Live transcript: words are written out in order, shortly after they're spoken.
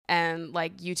and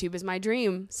like YouTube is my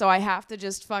dream. So I have to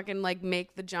just fucking like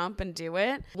make the jump and do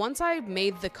it. Once I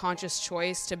made the conscious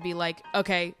choice to be like,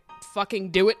 okay,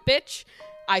 fucking do it, bitch,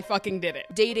 I fucking did it.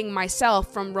 Dating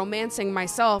myself, from romancing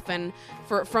myself, and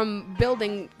from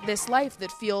building this life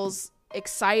that feels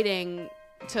exciting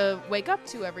to wake up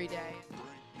to every day.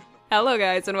 Hello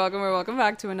guys, and welcome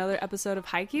back to another episode of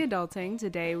High Key Adulting.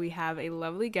 Today we have a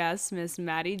lovely guest, Miss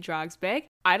Maddie Drogsbeck.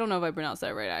 I don't know if I pronounced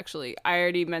that right, actually. I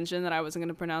already mentioned that I wasn't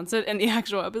going to pronounce it in the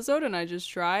actual episode, and I just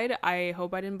tried. I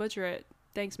hope I didn't butcher it.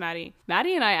 Thanks, Maddie.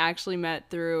 Maddie and I actually met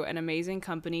through an amazing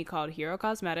company called Hero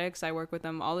Cosmetics. I work with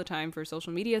them all the time for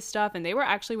social media stuff, and they were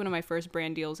actually one of my first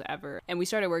brand deals ever. And we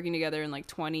started working together in like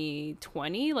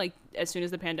 2020, like as soon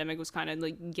as the pandemic was kind of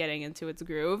like getting into its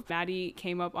groove. Maddie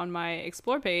came up on my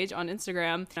Explore page on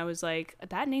Instagram, and I was like,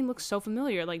 that name looks so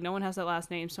familiar. Like no one has that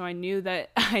last name. So I knew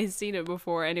that I'd seen it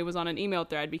before, and it was on an email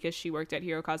thread because she worked at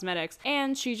Hero Cosmetics,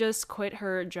 and she just quit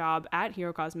her job at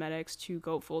Hero Cosmetics to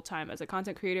go full-time as a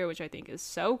content creator, which I think is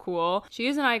so cool. She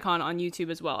is an icon on YouTube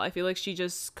as well. I feel like she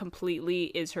just completely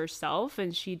is herself,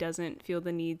 and she doesn't feel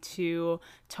the need to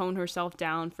tone herself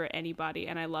down for anybody,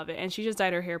 and I love it. And she just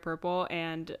dyed her hair purple,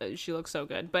 and she looks so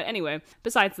good. But anyway,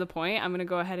 besides the point, I'm gonna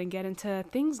go ahead and get into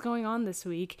things going on this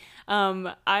week.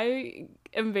 I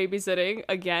am babysitting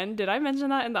again. Did I mention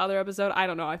that in the other episode? I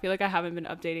don't know. I feel like I haven't been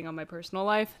updating on my personal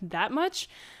life that much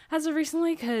as of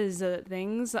recently because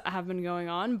things have been going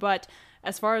on. But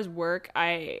as far as work,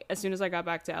 as soon as I got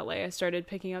back to LA, I started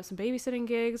picking up some babysitting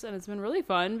gigs, and it's been really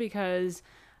fun because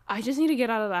I just need to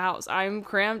get out of the house. I'm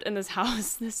crammed in this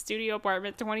house, this studio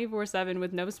apartment 24/7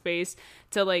 with no space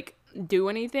to like do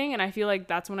anything, and I feel like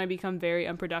that's when I become very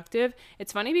unproductive.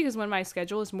 It's funny because when my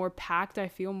schedule is more packed, I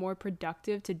feel more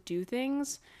productive to do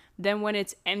things than when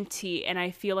it's empty and I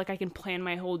feel like I can plan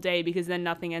my whole day, because then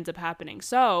nothing ends up happening.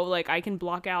 So like I can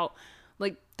block out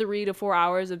like 3 to 4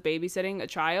 hours of babysitting a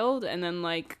child and then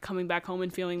like coming back home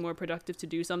and feeling more productive to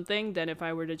do something than if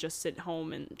I were to just sit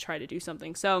home and try to do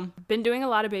something. So been doing a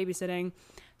lot of babysitting.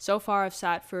 So far I've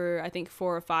sat for I think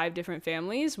 4 or 5 different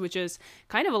families, which is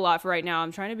kind of a lot for right now.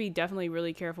 I'm trying to be definitely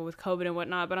really careful with COVID and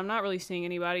whatnot, but I'm not really seeing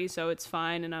anybody, so it's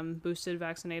fine, and I'm boosted,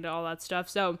 vaccinated, all that stuff.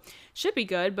 So should be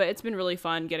good, but it's been really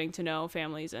fun getting to know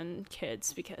families and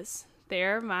kids because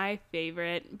they're my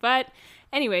favorite. But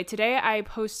anyway, today I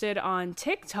posted on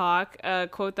TikTok a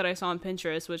quote that I saw on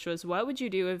Pinterest, which was, what would you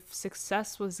do if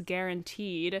success was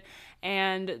guaranteed?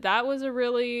 And that was a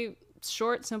really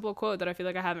short, simple quote that I feel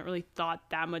like I haven't really thought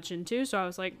that much into. So I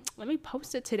was like, let me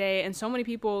post it today. And so many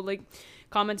people like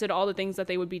commented all the things that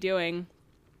they would be doing.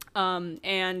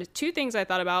 And 2 things I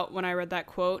thought about when I read that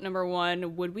quote. Number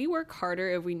 1, would we work harder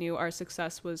if we knew our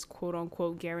success was quote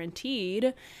unquote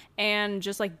guaranteed? And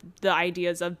just like the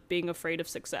ideas of being afraid of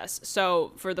success.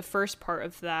 So for the first part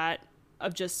of that,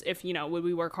 of just if, you know, would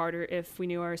we work harder if we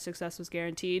knew our success was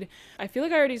guaranteed? I feel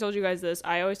like I already told you guys this.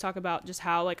 I always talk about just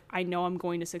how like I know I'm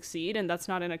going to succeed, and that's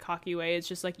not in a cocky way. It's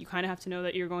just like you kind of have to know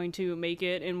that you're going to make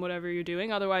it in whatever you're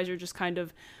doing. Otherwise, you're just kind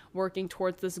of working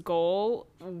towards this goal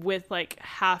with like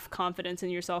half confidence in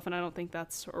yourself, and I don't think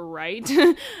that's right.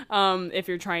 If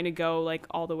you're trying to go like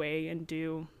all the way and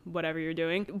do whatever you're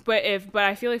doing. But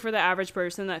I feel like for the average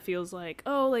person that feels like,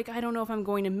 oh, like I don't know if I'm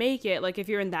going to make it, like if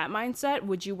you're in that mindset,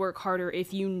 would you work harder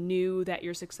if you knew that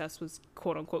your success was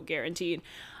quote unquote guaranteed?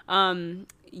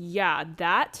 Yeah,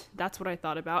 that's what I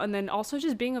thought about. And then also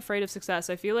just being afraid of success.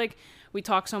 I feel like we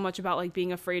talk so much about like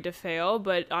being afraid to fail,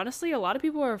 but honestly, a lot of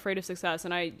people are afraid of success.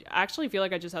 And I actually feel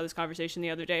like I just had this conversation the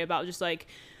other day about just like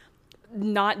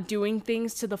not doing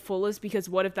things to the fullest, because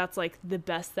what if that's like the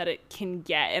best that it can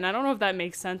get? And I don't know if that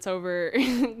makes sense over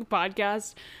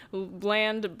podcast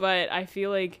land, but I feel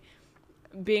like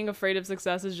being afraid of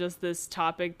success is just this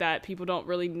topic that people don't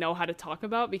really know how to talk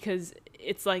about, because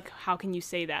it's like, how can you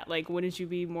say that? Like, wouldn't you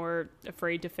be more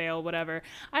afraid to fail, whatever?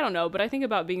 I don't know, but I think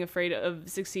about being afraid of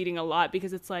succeeding a lot,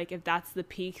 because it's like, if that's the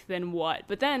peak, then what?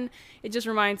 But then it just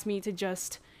reminds me to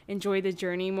just enjoy the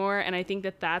journey more, and I think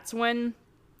that that's when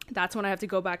I have to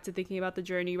go back to thinking about the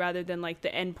journey rather than like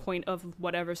the end point of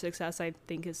whatever success I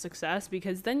think is success,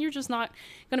 because then you're just not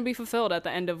going to be fulfilled at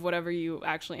the end of whatever you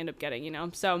actually end up getting, you know?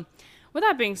 So with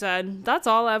that being said, that's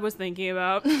all I was thinking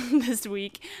about this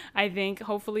week. I think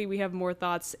hopefully we have more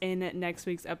thoughts in next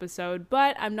week's episode,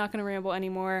 but I'm not going to ramble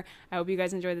anymore. I hope you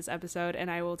guys enjoyed this episode, and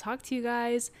I will talk to you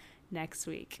guys next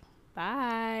week.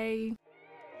 Bye.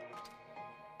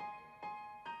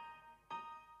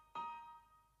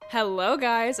 Hello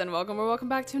guys, and welcome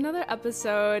back to another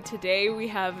episode. Today we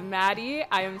have Maddie.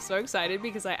 I am so excited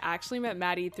because I actually met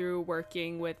Maddie through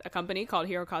working with a company called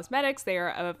Hero Cosmetics. They are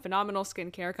a phenomenal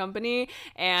skincare company,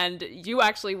 and you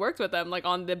actually worked with them like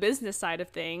on the business side of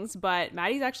things, but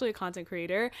Maddie's actually a content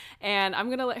creator, and I'm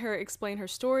gonna let her explain her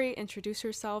story, introduce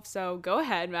herself. So go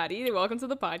ahead, Maddie. Welcome to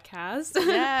the podcast.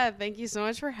 Yeah, thank you so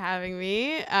much for having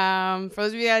me. For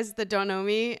those of you guys that don't know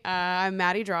me, I'm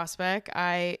Maddie Drosbeck.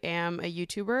 I am a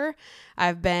YouTuber.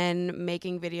 I've been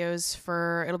making videos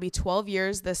it'll be 12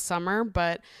 years this summer,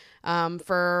 but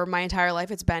for my entire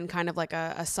life, it's been kind of like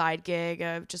a side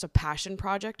gig, just a passion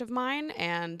project of mine.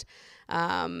 And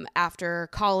after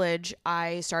college,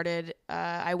 I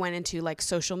went into like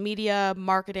social media,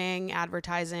 marketing,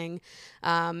 advertising,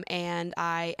 and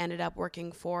I ended up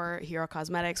working for Hero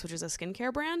Cosmetics, which is a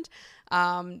skincare brand,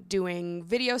 doing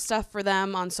video stuff for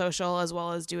them on social, as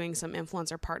well as doing some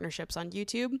influencer partnerships on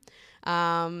YouTube.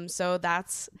 So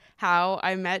that's how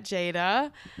I met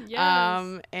Jada.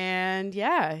 Yes. And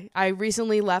yeah, I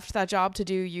recently left that job to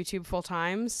do YouTube full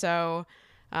time. So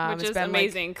which is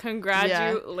amazing.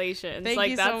 Congratulations.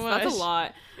 Thank you so much. That's a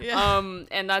lot. Yeah.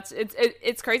 And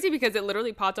it's crazy because it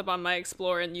literally popped up on my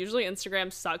Explore, and usually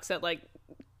Instagram sucks at like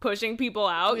pushing people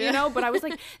out, you know, but I was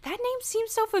like, that name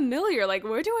seems so familiar. Like,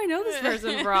 where do I know this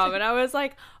person from? And I was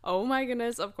like, oh my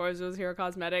goodness, of course it was Hero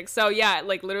Cosmetics. So yeah,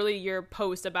 like literally your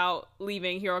post about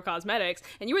leaving Hero Cosmetics,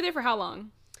 and you were there for how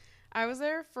long? I was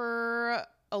there for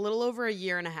a little over a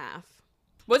year and a half.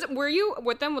 Were you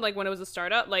with them like when it was a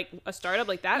startup like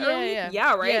that early?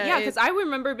 Yeah, right. Yeah, because I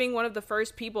remember being one of the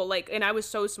first people, like, and I was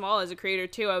so small as a creator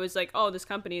too. I was like, oh, this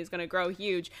company is gonna grow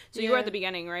huge. So you were at the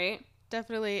beginning, right?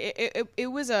 Definitely. It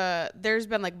was there's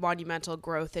been like monumental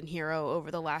growth in Hero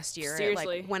over the last year.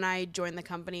 Seriously. Like when I joined the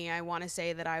company, I want to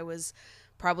say that I was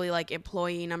probably like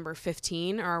employee number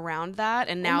 15 or around that,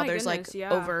 and now there's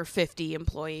over 50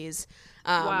 employees.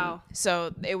 Wow.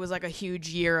 So it was like a huge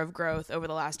year of growth over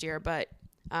the last year, but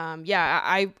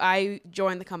I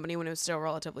joined the company when it was still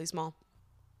relatively small.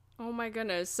 Oh my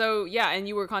goodness. So yeah, and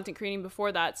you were content creating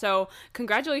before that. So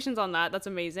congratulations on that. That's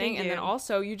amazing. Thank you. Then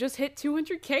also you just hit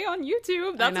 200K on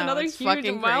YouTube. That's another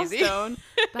huge milestone.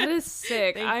 That is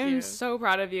sick. I am so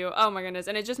proud of you. Oh my goodness.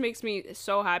 And it just makes me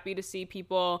so happy to see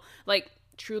people like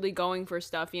truly going for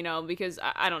stuff, you know, because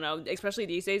I don't know, especially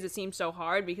these days it seems so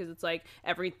hard because it's like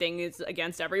everything is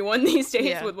against everyone these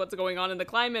days with what's going on in the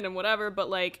climate and whatever, but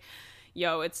like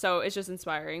it's just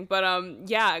inspiring. But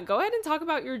go ahead and talk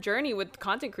about your journey with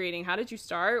content creating. How did you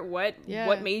start? What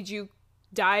made you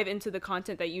dive into the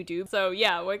content that you do? So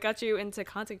what got you into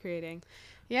content creating?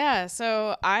 Yeah,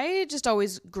 so I just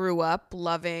always grew up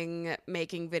loving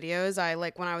making videos.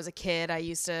 When I was a kid, I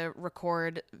used to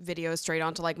record videos straight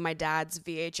onto like my dad's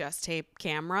VHS tape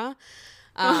camera.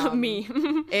 Me.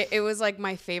 It was like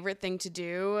my favorite thing to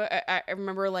do. I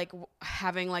remember like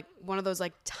having like one of those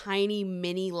like tiny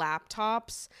mini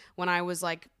laptops when I was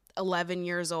like 11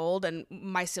 years old, and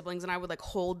my siblings and I would like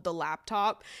hold the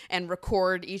laptop and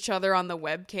record each other on the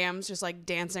webcams, just like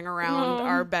dancing around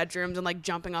our bedrooms and like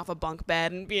jumping off a bunk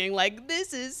bed and being like,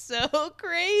 this is so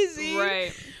crazy.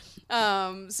 Right.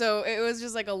 So it was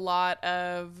just like a lot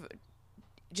of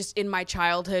just in my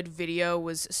childhood, video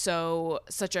was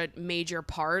such a major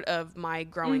part of my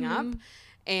growing up.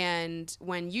 And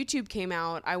when YouTube came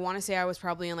out, I want to say I was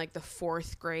probably in like the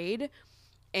 4th grade,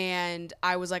 and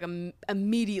I was like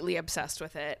immediately obsessed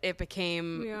with it. It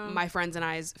became my friends and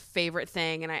I's favorite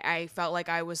thing. And I felt like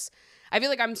I feel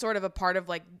like I'm sort of a part of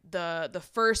like the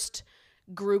first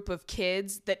group of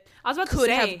kids that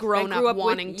have grown up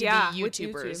wanting to be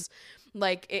YouTubers.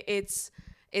 Like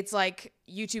it's like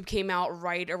YouTube came out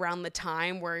right around the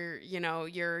time where, you know,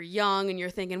 you're young and you're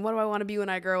thinking, what do I want to be when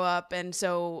I grow up? And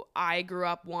so I grew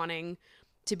up wanting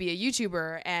to be a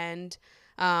YouTuber, and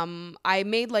I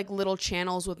made like little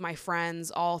channels with my friends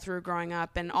all through growing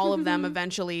up, and all of them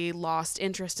eventually lost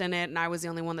interest in it. And I was the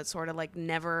only one that sort of like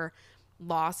never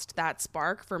lost that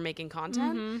spark for making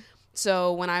content.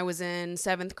 So when I was in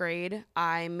 7th grade,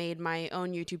 I made my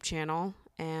own YouTube channel,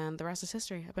 and the rest is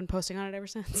history. I've been posting on it ever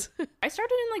since. I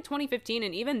started in like 2015,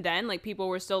 and even then, like, people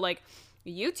were still like,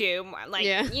 YouTube,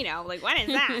 like, you know, like, what is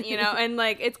that? You know, and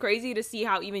like, it's crazy to see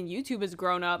how even YouTube has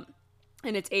grown up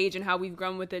in its age and how we've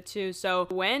grown with it too. So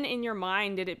when in your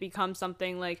mind did it become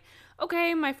something like,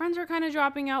 okay, my friends are kind of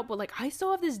dropping out, but like I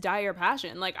still have this dire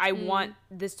passion, like I want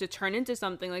this to turn into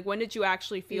something? Like, when did you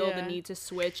actually feel the need to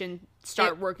switch and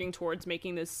start working towards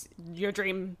making this your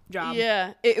dream job?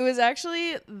 It was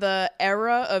actually the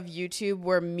era of YouTube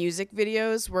where music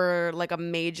videos were like a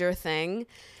major thing,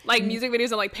 like music videos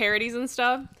and like parodies and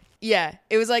stuff. Yeah,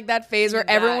 it was like that phase where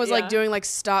everyone was like yeah. doing like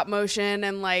stop motion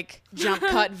and like jump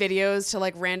cut videos to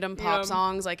like random pop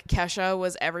songs. Like Kesha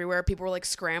was everywhere. People were like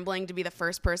scrambling to be the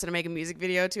first person to make a music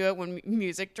video to it when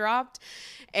music dropped.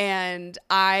 And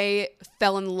I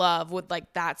fell in love with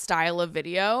like that style of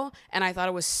video, and I thought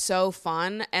it was so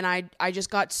fun. And I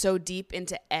just got so deep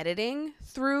into editing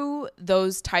through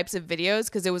those types of videos,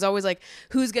 because it was always like,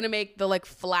 who's gonna make the like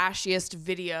flashiest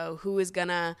video? Who is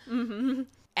gonna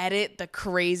edit the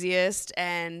craziest?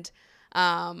 And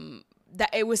that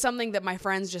it was something that my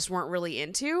friends just weren't really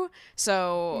into.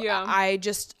 So I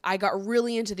got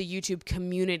really into the YouTube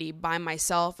community by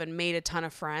myself and made a ton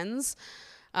of friends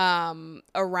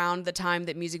around the time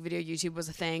that music video YouTube was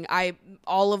a thing.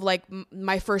 All of like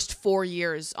my first 4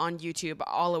 years on YouTube,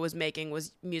 all it was making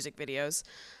was music videos.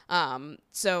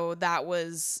 So that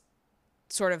was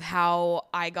sort of how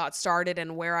I got started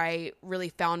and where I really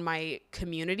found my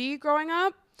community growing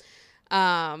up.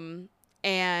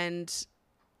 And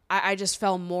I just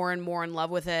fell more and more in love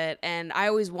with it. And I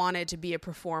always wanted to be a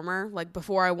performer. Like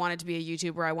before I wanted to be a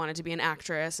YouTuber, I wanted to be an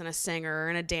actress and a singer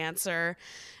and a dancer.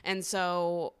 And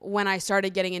so when I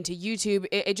started getting into YouTube,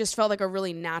 it just felt like a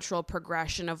really natural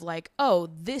progression of like, oh,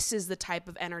 this is the type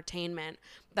of entertainment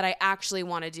that I actually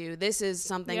want to do. This is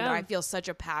something that I feel such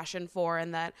a passion for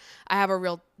and that I have a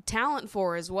real talent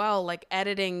for as well. Like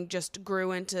editing just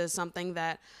grew into something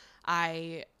that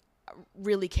I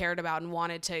really cared about and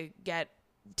wanted to get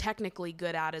technically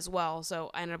good at as well.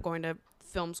 So I ended up going to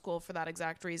film school for that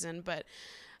exact reason. But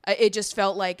it just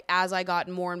felt like as I got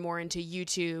more and more into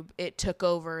YouTube, it took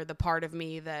over the part of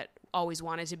me that always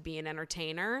wanted to be an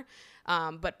entertainer.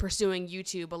 But pursuing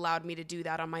YouTube allowed me to do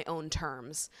that on my own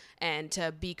terms and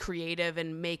to be creative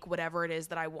and make whatever it is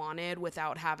that I wanted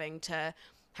without having to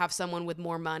have someone with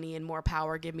more money and more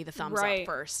power give me the thumbs up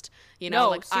first. You know,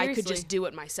 like seriously. I could just do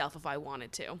it myself if I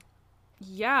wanted to.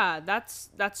 Yeah,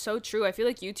 that's so true. I feel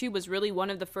like YouTube was really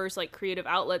one of the first like creative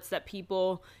outlets that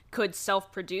people could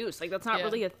self-produce. Like that's not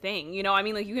really a thing, you know? I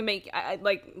mean, like you can make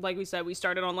like we said, we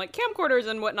started on like camcorders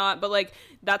and whatnot, but like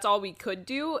that's all we could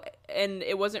do, and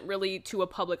it wasn't really to a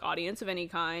public audience of any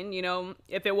kind, you know?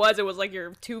 If it was like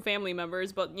your 2 family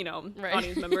members, but you know,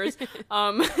 audience members.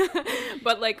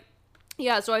 But like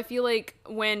yeah, so I feel like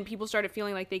when people started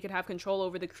feeling like they could have control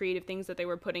over the creative things that they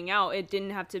were putting out, it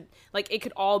didn't have to, like, it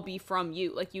could all be from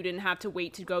you. Like, you didn't have to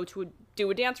wait to go to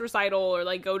do a dance recital or,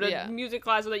 like, go to music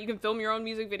class so that you can film your own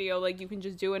music video. Like, you can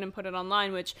just do it and put it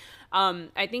online, which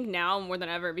I think now more than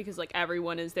ever, because, like,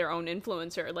 everyone is their own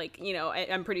influencer. Like, you know,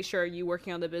 I'm pretty sure you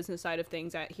working on the business side of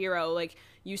things at Hero, like,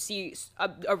 you see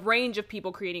a range of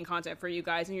people creating content for you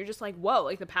guys, and you're just like, whoa,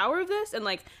 like, the power of this, and,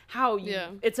 like, how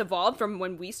it's evolved from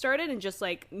when we started, and just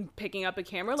like picking up a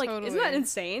camera, like isn't that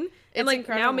insane? And like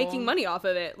incredible. Now making money off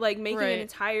of it, like making an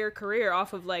entire career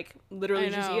off of like literally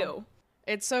just you.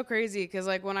 It's so crazy because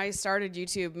like when I started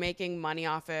YouTube, making money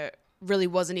off it really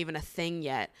wasn't even a thing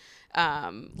yet.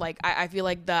 Like I feel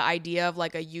like the idea of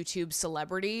like a YouTube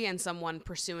celebrity and someone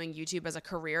pursuing YouTube as a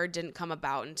career didn't come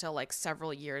about until like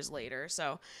several years later.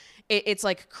 So it's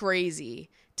like crazy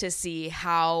to see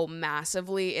how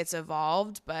massively it's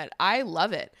evolved, but I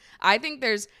love it. I think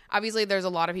there's a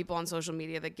lot of people on social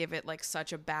media that give it like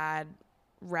such a bad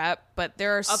rep, but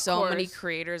there are so many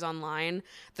creators online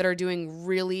that are doing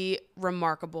really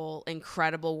remarkable,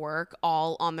 incredible work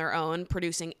all on their own,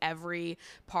 producing every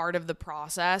part of the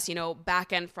process, you know,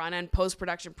 back end, front end,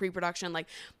 post-production, pre-production. Like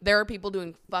there are people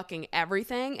doing fucking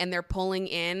everything, and they're pulling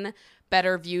in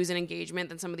better views and engagement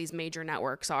than some of these major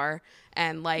networks are.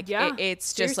 And like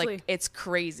it's just like it's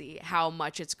crazy how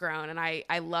much it's grown, and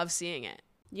I love seeing it.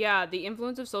 Yeah, the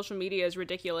influence of social media is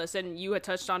ridiculous, and you had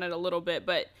touched on it a little bit,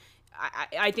 but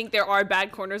I think there are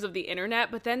bad corners of the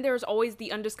internet, but then there's always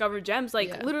the undiscovered gems.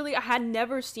 Like literally I had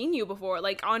never seen you before,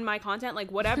 like on my content, like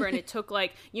whatever. And it took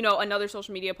like, you know, another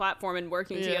social media platform and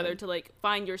working together to like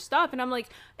find your stuff. And I'm like,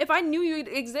 if I knew you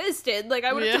existed, like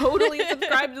I would have totally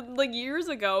subscribed like years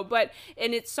ago.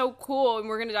 And it's so cool. And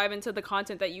we're going to dive into the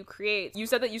content that you create. You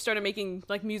said that you started making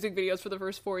like music videos for the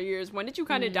first 4 years. When did you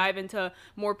kind of dive into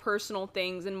more personal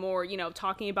things and more, you know,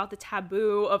 talking about the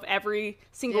taboo of every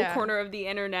single corner of the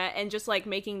internet and just like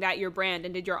making that your brand?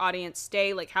 And did your audience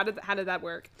stay? Like how did that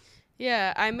work?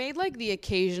 Yeah, I made like the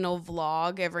occasional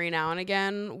vlog every now and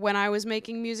again when I was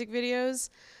making music videos.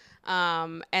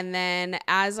 And then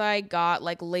as I got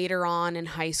like later on in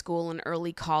high school and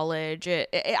early college,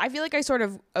 I feel like I sort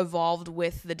of evolved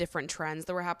with the different trends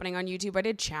that were happening on YouTube. I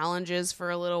did challenges for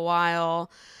a little while.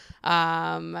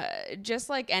 Just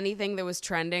like anything that was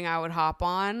trending, I would hop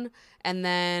on. And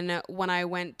then when I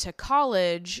went to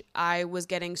college, I was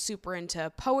getting super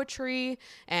into poetry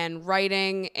and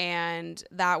writing. And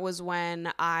that was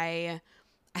when I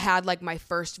had like my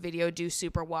first video do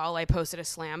super well. I posted a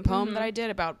slam poem that I did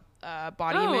about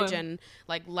body image and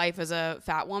like life as a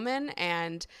fat woman,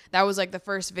 and that was like the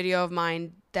first video of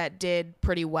mine that did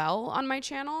pretty well on my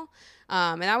channel,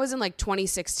 and that was in like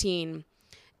 2016.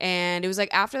 And it was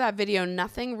like after that video,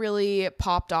 nothing really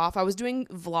popped off. I was doing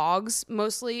vlogs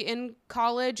mostly in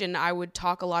college, and I would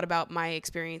talk a lot about my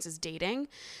experiences dating.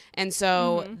 And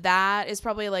so that is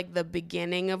probably like the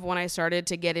beginning of when I started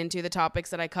to get into the topics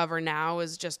that I cover now,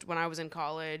 is just when I was in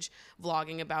college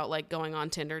vlogging about like going on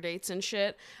Tinder dates and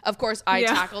shit. Of course, I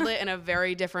tackled it in a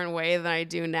very different way than I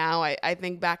do now. I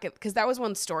think back at, because that was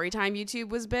when Storytime YouTube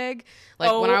was big.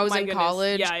 Like when I was in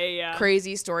college,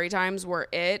 crazy story times were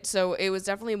it. So it was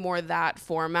definitely more that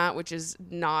format, which is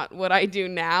not what I do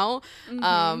now.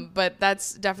 But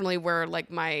that's definitely where like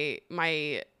my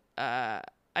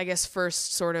I guess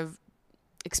first sort of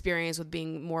experience with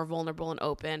being more vulnerable and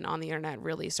open on the internet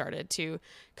really started to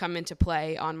come into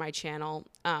play on my channel.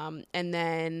 And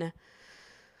then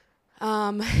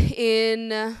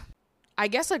in, I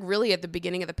guess like really at the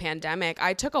beginning of the pandemic,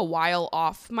 I took a while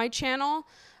off my channel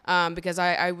because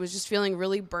I was just feeling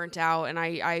really burnt out, and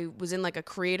I was in like a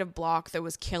creative block that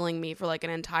was killing me for like an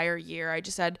entire year. I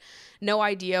just had no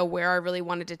idea where I really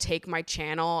wanted to take my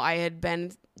channel. I had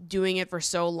been doing it for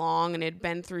so long and had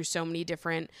been through so many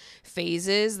different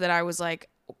phases that I was like,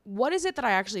 what is it that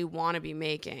I actually want to be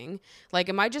making? Like,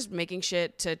 am I just making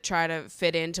shit to try to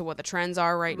fit into what the trends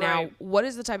are right now? What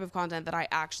is the type of content that I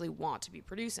actually want to be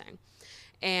producing?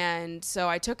 And so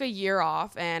I took a year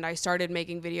off and I started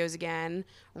making videos again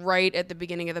right at the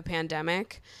beginning of the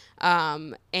pandemic.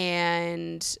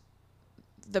 And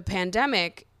the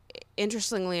pandemic,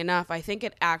 interestingly enough, I think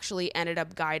it actually ended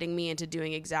up guiding me into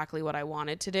doing exactly what I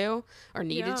wanted to do or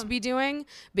needed to be doing.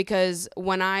 Because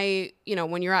when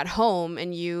when you're at home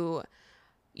and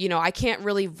I can't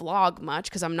really vlog much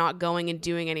because I'm not going and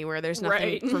doing anywhere. There's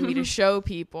nothing for me to show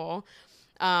people.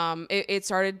 It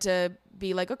started to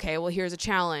be like, okay, well, here's a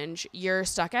challenge. You're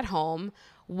stuck at home.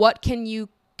 What can you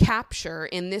capture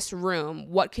in this room?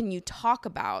 What can you talk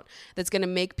about that's going to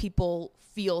make people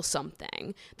feel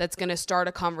something, that's going to start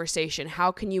a conversation?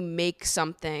 How can you make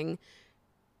something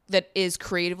that is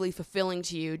creatively fulfilling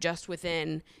to you just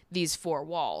within these four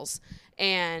walls?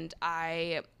 And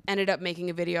I ended up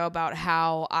making a video about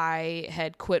how I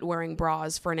had quit wearing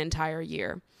bras for an entire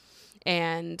year.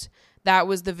 And that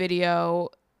was the video.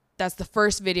 That's the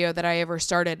first video that I ever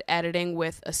started editing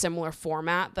with a similar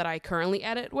format that I currently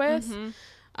edit with.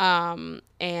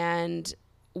 And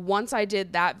once I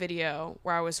did that video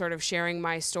where I was sort of sharing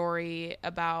my story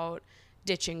about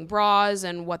ditching bras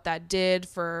and what that did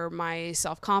for my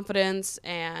self-confidence,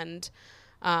 and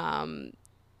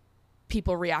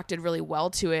people reacted really well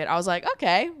to it, I was like,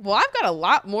 okay, well, I've got a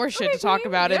lot more shit to talk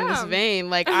about in this vein.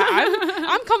 Like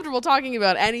I'm comfortable talking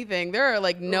about anything. There are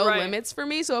like no limits for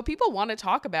me. So if people want to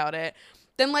talk about it,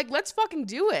 then like, let's fucking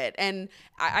do it. And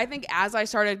I think as I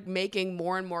started making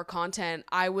more and more content,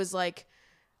 I was like,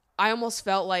 I almost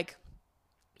felt like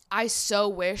I so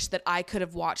wish that I could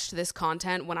have watched this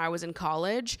content when I was in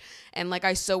college. And like,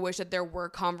 I so wish that there were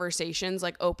conversations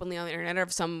like openly on the internet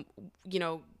of some,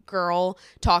 girl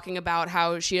talking about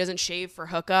how she doesn't shave for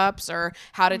hookups, or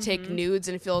how to take nudes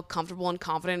and feel comfortable and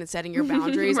confident in setting your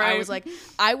boundaries. I was like,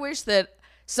 I wish that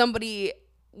somebody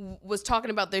was talking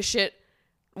about this shit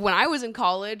when I was in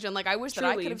college, and like, I wish that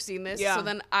I could have seen this. So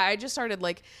then I just started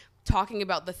like talking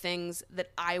about the things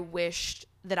that I wished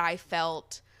that I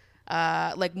felt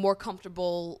like more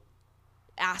comfortable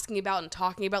asking about and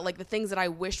talking about, like the things that I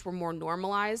wished were more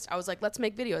normalized. I was like, let's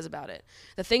make videos about it.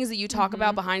 The things that you talk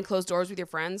about behind closed doors with your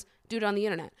friends, do it on the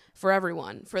internet for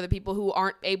everyone, for the people who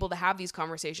aren't able to have these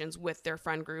conversations with their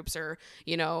friend groups, or,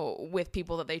 with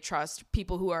people that they trust,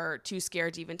 people who are too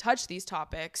scared to even touch these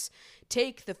topics.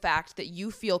 Take the fact that you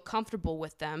feel comfortable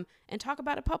with them and talk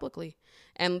about it publicly,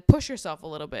 and push yourself a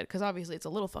little bit, because obviously it's a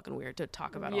little fucking weird to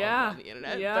talk about all on the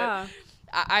internet. But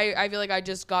I feel like I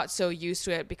just got so used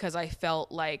to it because I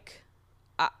felt like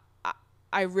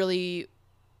I really,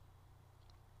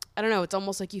 I don't know, it's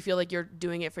almost like you feel like you're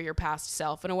doing it for your past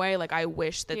self in a way. Like, I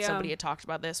wish that somebody had talked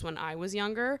about this when I was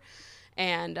younger.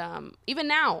 And even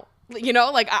now,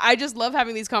 like, I just love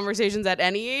having these conversations at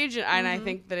any age. And I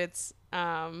think that it's,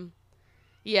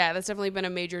 that's definitely been a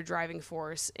major driving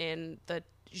force in the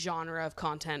genre of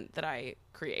content that I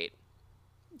create.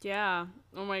 Yeah.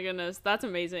 Oh my goodness. That's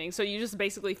amazing. So you just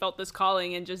basically felt this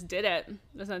calling and just did it,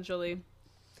 essentially.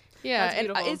 Yeah, That's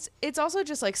beautiful. and it's also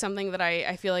just like something that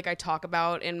I feel like I talk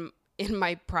about in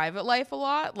my private life a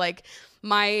lot. Like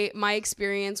my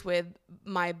experience with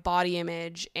my body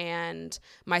image and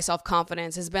my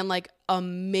self-confidence has been like a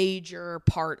major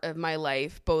part of my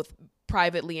life, both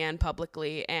privately and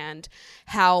publicly, and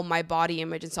how my body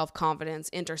image and self-confidence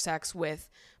intersects with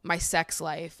my sex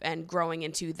life and growing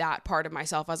into that part of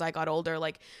myself as I got older.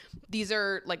 Like these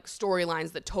are like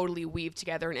storylines that totally weave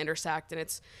together and intersect, and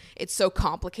it's so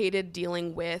complicated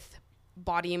dealing with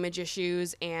body image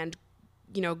issues and,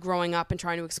 you know, growing up and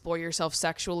trying to explore yourself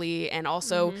sexually, and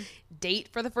also date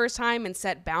for the first time and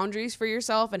set boundaries for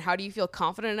yourself. And how do you feel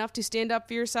confident enough to stand up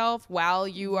for yourself while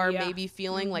you are maybe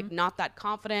feeling like not that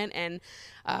confident and,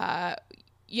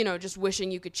 you know, just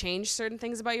wishing you could change certain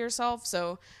things about yourself.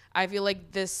 So I feel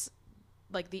like this,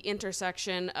 like the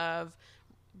intersection of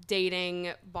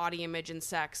dating, body image, and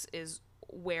sex is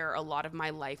where a lot of my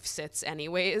life sits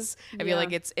anyways. I feel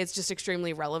like it's just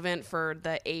extremely relevant for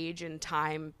the age and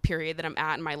time period that I'm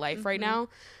at in my life right now.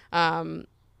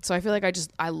 So I feel like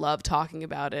I love talking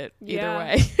about it either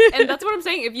way. And that's what I'm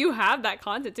saying. If you have that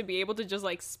content to be able to just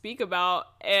like speak about,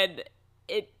 and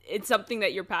it's something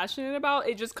that you're passionate about,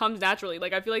 it just comes naturally.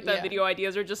 Like I feel like the video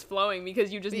ideas are just flowing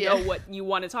because you just know what you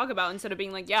want to talk about, instead of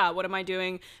being like, what am I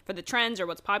doing for the trends or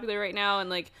what's popular right now? And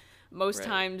like most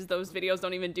times those videos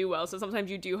don't even do well. So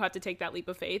sometimes you do have to take that leap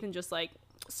of faith and just like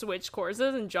switch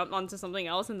courses and jump onto something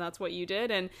else. And that's what you did.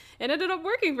 And it ended up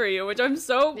working for you, which I'm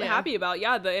so happy about.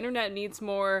 Yeah, the internet needs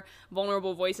more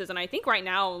vulnerable voices. And I think right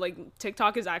now, like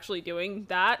TikTok is actually doing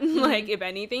that, like if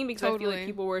anything, because I feel like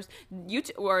people were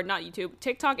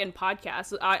TikTok and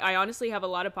podcasts. I honestly have a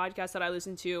lot of podcasts that I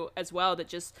listen to as well that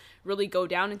just really go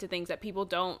down into things that people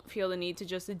don't feel the need to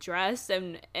just address.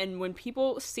 And when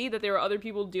people see that there are other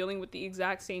people dealing with the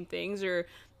exact same things, or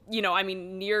you know, I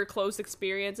mean, near close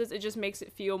experiences, it just makes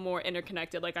it feel more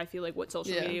interconnected. Like I feel like what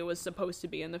social media was supposed to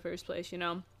be in the first place, you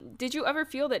know? Did you ever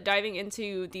feel that diving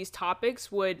into these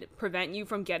topics would prevent you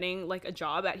from getting like a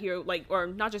job at Hero, like, or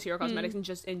not just Hero Cosmetics,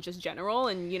 and just general,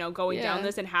 and, you know, going down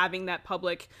this and having that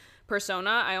public persona?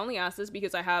 I only ask this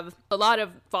because I have a lot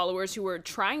of followers who are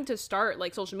trying to start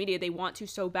like social media. They want to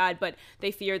so bad, but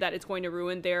they fear that it's going to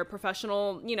ruin their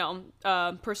professional, you know,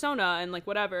 persona and like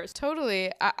whatever.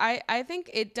 Totally. I think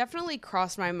it definitely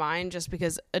crossed my mind just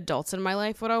because adults in my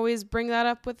life would always bring that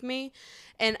up with me.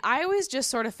 And I always just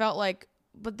sort of felt like,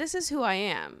 but this is who I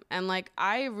am. And like,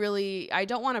 I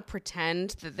don't want to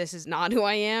pretend that this is not who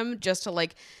I am just to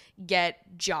like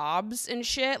get jobs and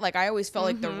shit. Like I always felt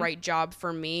like the right job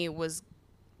for me was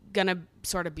gonna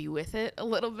sort of be with it a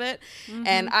little bit.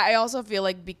 And I also feel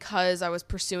like because I was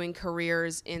pursuing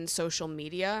careers in social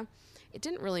media, it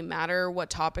didn't really matter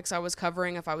what topics I was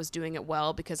covering if I was doing it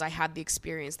well, because I had the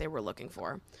experience they were looking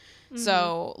for.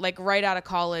 So like right out of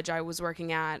college, I was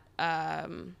working at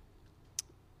an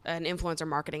influencer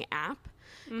marketing app.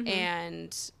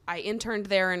 And I interned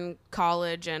there in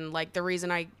college, and like the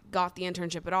reason I got the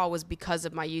internship at all was because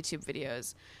of my YouTube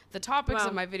videos. The topics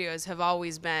of my videos have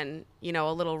always been, you know,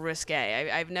 a little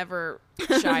risque. I've never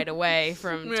shied away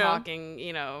from talking,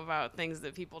 you know, about things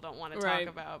that people don't want to talk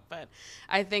about. But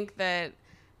I think that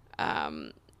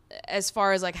as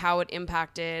far as like how it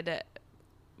impacted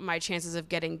my chances of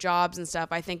getting jobs and stuff,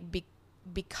 I think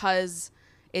because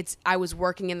I was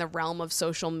working in the realm of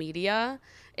social media,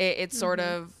 it's sort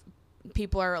of,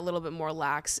 people are a little bit more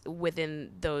lax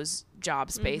within those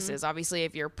job spaces. Obviously,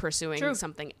 if you're pursuing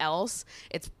something else,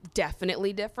 it's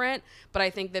definitely different. But I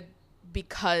think that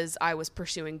because I was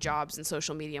pursuing jobs in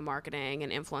social media marketing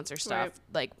and influencer stuff,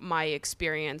 like my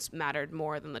experience mattered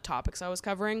more than the topics I was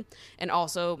covering. And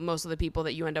also most of the people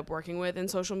that you end up working with in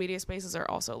social media spaces are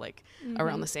also like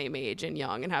around the same age and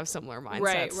young and have similar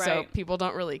mindsets. So people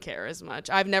don't really care as much.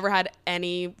 I've never had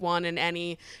anyone in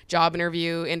any job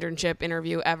interview, internship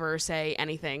interview ever say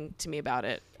anything to me about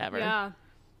it ever.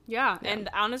 Yeah, and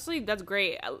honestly, that's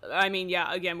great. I mean,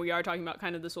 again, we are talking about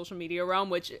kind of the social media realm,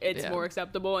 which it's more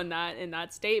acceptable in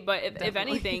that state. But if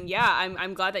anything,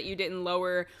 I'm glad that you didn't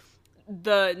lower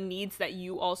the needs that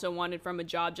you also wanted from a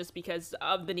job just because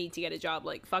of the need to get a job.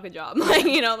 Like, fuck a job. Like,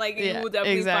 you know, like you will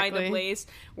definitely find a place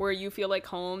where you feel like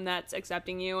home, that's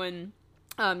accepting you, and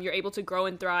you're able to grow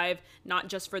and thrive, not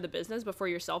just for the business, but for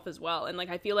yourself as well. And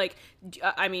like, I feel like,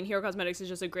 I mean, Hero Cosmetics is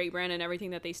just a great brand and everything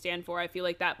that they stand for. I feel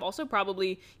like that also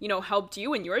probably, you know, helped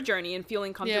you in your journey and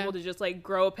feeling comfortable to just like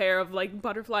grow a pair of like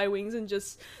butterfly wings and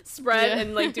just spread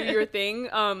and like do your thing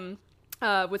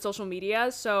with social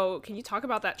media. So can you talk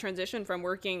about that transition from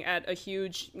working at a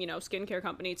huge, you know, skincare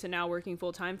company to now working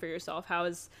full time for yourself?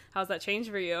 How's that changed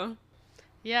for you?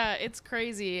 Yeah, it's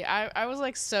crazy. I was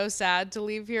like so sad to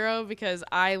leave Hero because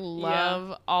I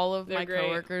love all of my great.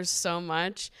 coworkers so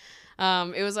much.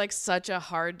 It was like such a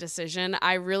hard decision.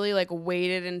 I really like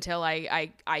waited until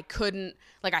I couldn't,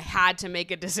 like I had to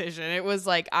make a decision. It was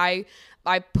like I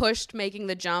pushed making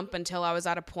the jump until I was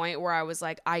at a point where I was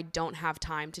like, I don't have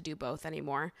time to do both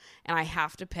anymore and I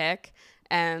have to pick.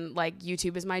 And like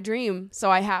YouTube is my dream. So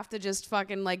I have to just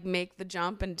fucking like make the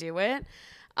jump and do it.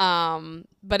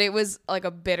 But it was like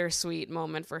a bittersweet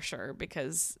moment for sure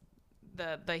because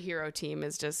the Hero team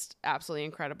is just absolutely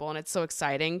incredible, and it's so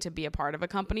exciting to be a part of a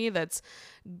company that's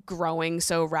growing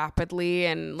so rapidly,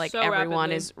 and like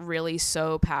everyone is really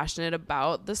so passionate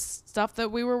about the stuff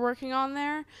that we were working on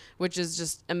there, which is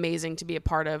just amazing to be a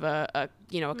part of a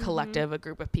collective, a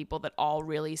group of people that all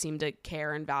really seem to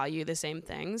care and value the same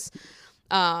things.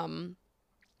 But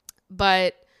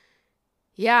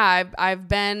yeah, I've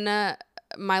been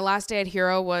my last day at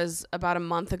Hero was about a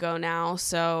month ago now,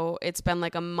 so it's been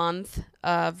like a month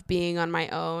of being on my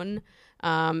own,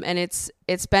 and it's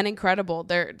been incredible.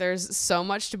 There's so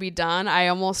much to be done. I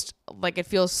almost like it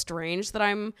feels strange that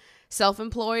I'm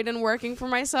self-employed and working for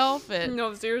myself.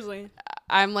 No, seriously.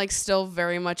 I'm like still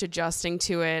very much adjusting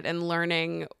to it and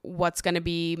learning what's going to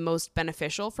be most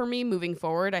beneficial for me moving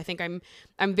forward. I think I'm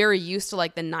very used to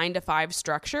like the 9-to-5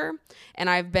 structure, and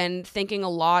I've been thinking a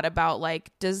lot about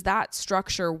like, does that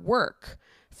structure work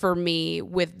for me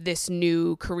with this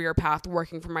new career path,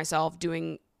 working for myself,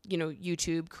 doing,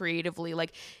 YouTube creatively?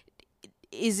 Like,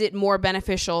 is it more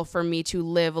beneficial for me to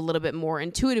live a little bit more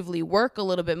intuitively, work a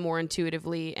little bit more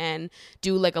intuitively, and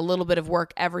do like a little bit of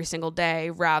work every single day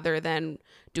rather than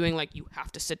doing like, you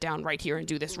have to sit down right here and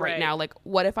do this right now? Like,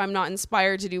 what if I'm not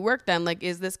inspired to do work then? Like,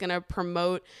 is this going to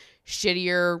promote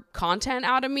shittier content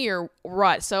out of me or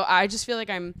what? So I just feel like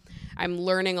I'm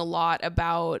learning a lot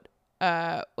about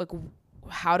like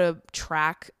how to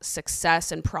track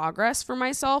success and progress for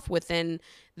myself within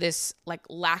this like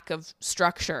lack of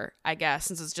structure, I guess,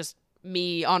 since it's just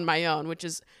me on my own, which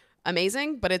is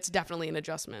amazing, but it's definitely an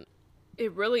adjustment.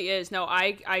 It really is. No,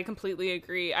 I completely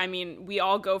agree. I mean, we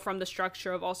all go from the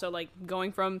structure of also like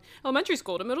going from elementary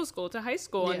school to middle school to high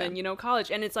school and then, college.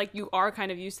 And it's like you are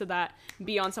kind of used to that,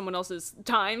 be on someone else's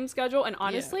time schedule. And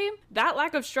honestly, that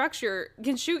lack of structure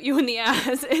can shoot you in the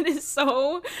ass. It is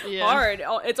so hard.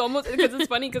 It's almost, because it's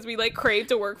funny because we like crave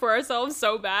to work for ourselves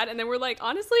so bad. And then we're like,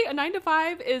 honestly, a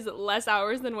 9-to-5 is less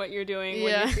hours than what you're doing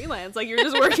when you're freelance. Like, you're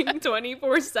just working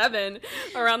 24/7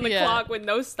 around the clock with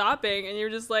no stopping. And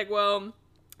you're just like, well,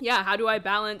 yeah, how do I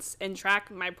balance and track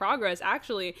my progress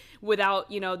actually without,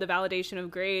 the validation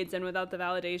of grades and without the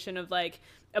validation of like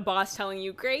a boss telling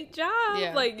you, great job.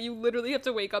 Yeah. Like, you literally have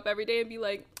to wake up every day and be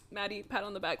like, Maddie, pat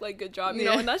on the back, like, good job.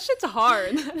 And that shit's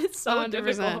hard. It's so 100%.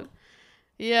 Difficult.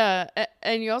 Yeah.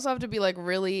 And you also have to be like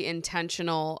really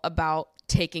intentional about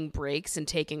taking breaks and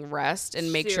taking rest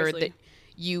and make sure that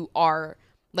you are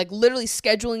like literally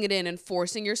scheduling it in and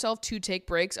forcing yourself to take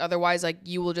breaks. Otherwise, like,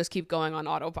 you will just keep going on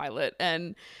autopilot.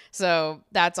 And so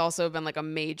that's also been like a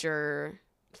major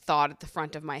thought at the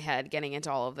front of my head getting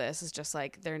into all of this, is just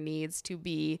like, there needs to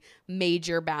be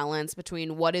major balance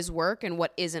between what is work and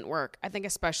what isn't work. I think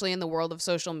especially in the world of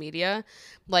social media,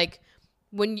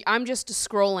 when I'm just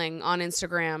scrolling on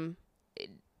Instagram,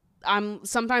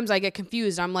 sometimes I get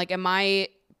confused. I'm like, am I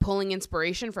pulling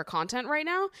inspiration for content right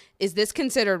now? Is this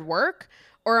considered work?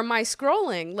 Or am I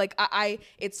scrolling? Like,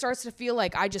 it starts to feel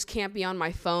like I just can't be on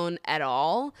my phone at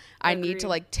all. I need to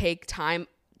like take time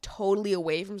totally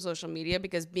away from social media,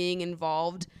 because being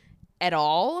involved at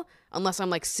all, unless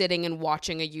I'm like sitting and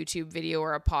watching a YouTube video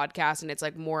or a podcast and it's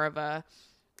like more of a,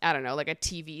 I don't know, like a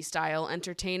TV style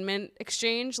entertainment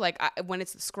exchange. Like, when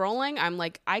it's scrolling, I'm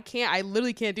like, I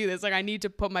literally can't do this. Like, I need to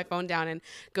put my phone down and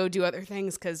go do other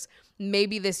things, because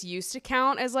maybe this used to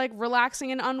count as like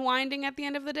relaxing and unwinding at the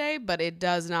end of the day, but it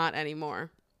does not anymore.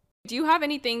 Do you have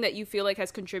anything that you feel like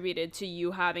has contributed to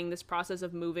you having this process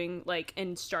of moving, like,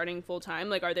 and starting full time?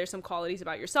 Like, are there some qualities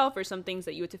about yourself or some things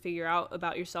that you had to figure out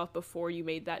about yourself before you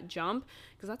made that jump?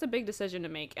 Because that's a big decision to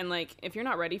make. And like, if you're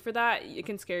not ready for that, it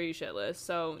can scare you shitless.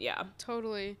 So yeah.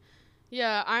 Totally.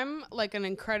 Yeah. I'm like an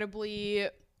incredibly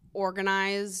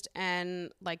organized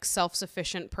and like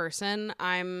self-sufficient person.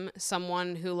 I'm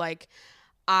someone who like,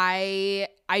 I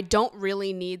don't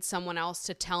really need someone else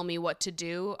to tell me what to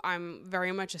do. I'm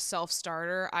very much a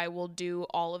self-starter. I will do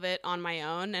all of it on my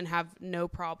own and have no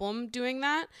problem doing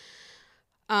that.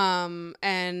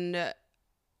 And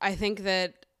I think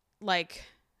that like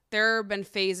there have been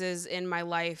phases in my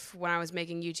life when I was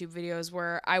making YouTube videos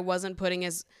where I wasn't putting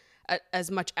as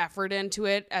as much effort into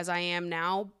it as I am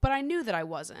now, but I knew that I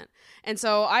wasn't. And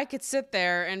so I could sit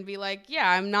there and be like,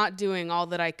 yeah, I'm not doing all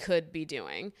that I could be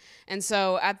doing. And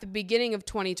so at the beginning of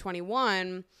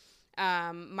 2021,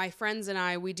 my friends and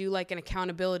I, we do like an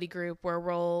accountability group where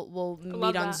we'll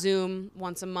meet on Zoom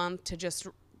once a month to just,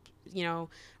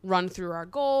 run through our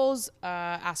goals,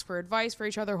 ask for advice for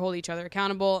each other, hold each other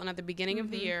accountable. And at the beginning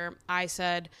of the year, I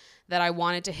said that I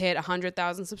wanted to hit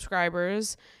 100,000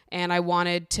 subscribers and I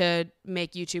wanted to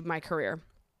make YouTube my career.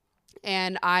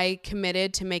 And I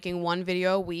committed to making one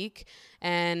video a week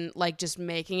and like just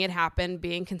making it happen,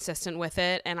 being consistent with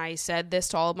it. And I said this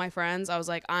to all of my friends. I was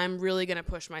like, I'm really going to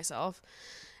push myself.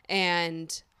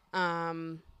 And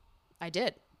I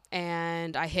did.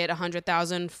 And I hit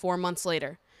 100,000 4 months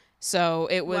later. So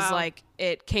it was like,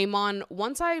 it came on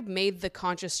once I made the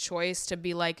conscious choice to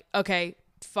be like, okay,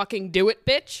 fucking do it,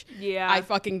 bitch. Yeah. I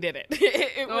fucking did it.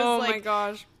 It was like, my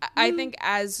gosh. I think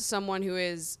as someone who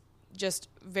is just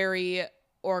very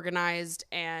organized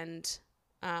and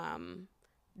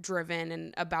driven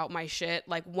and about my shit,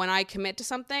 like when I commit to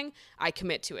something, I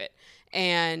commit to it.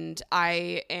 And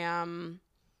I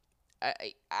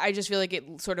just feel like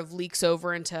it sort of leaks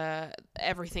over into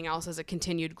everything else as it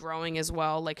continued growing as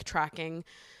well, like tracking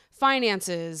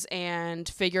finances and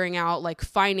figuring out like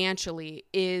financially,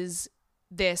 is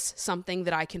this something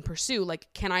that I can pursue? Like,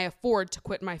 can I afford to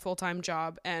quit my full-time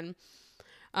job? And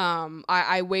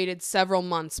I waited several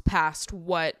months past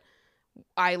what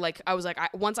I was like,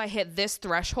 once I hit this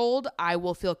threshold, I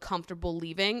will feel comfortable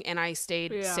leaving. And I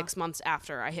stayed 6 months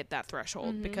after I hit that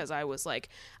threshold because I was like,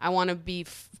 I want to be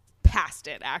past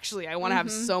it. Actually, I want to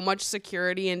have so much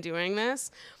security in doing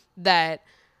this that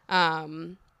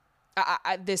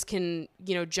this can,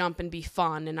 jump and be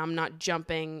fun, and I'm not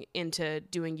jumping into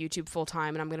doing YouTube full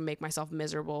time and I'm going to make myself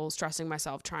miserable, stressing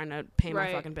myself, trying to pay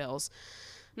my fucking bills.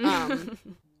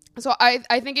 So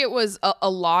I think it was a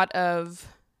lot of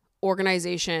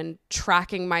organization,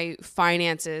 tracking my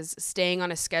finances, staying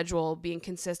on a schedule, being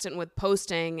consistent with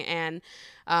posting, and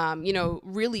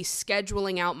really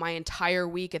scheduling out my entire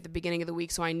week at the beginning of the week.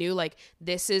 So I knew like,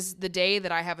 this is the day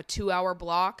that I have a 2-hour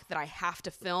block that I have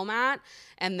to film at,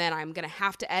 and then I'm going to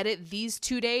have to edit these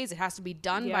 2 days. It has to be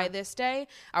done by this day.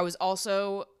 I was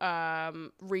also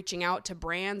reaching out to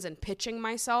brands and pitching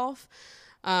myself.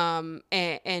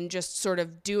 And just sort of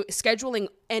scheduling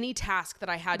any task that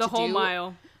I had to do. The whole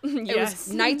mile. It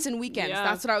was nights and weekends. Yeah.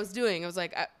 That's what I was doing. I was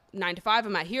like, 9 to 5,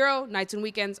 I'm at Hero. Nights and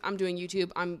weekends, I'm doing YouTube.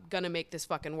 I'm going to make this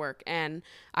fucking work. And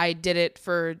I did it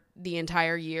for the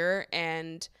entire year.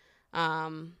 And,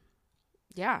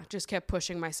 just kept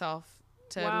pushing myself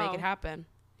to make it happen.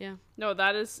 Yeah. No,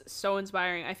 that is so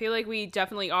inspiring. I feel like we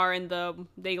definitely are in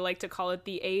they like to call it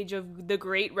the age of the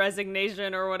great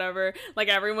resignation or whatever. Like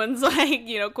everyone's like,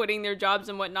 quitting their jobs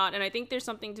and whatnot. And I think there's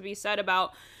something to be said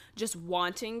about just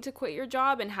wanting to quit your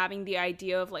job and having the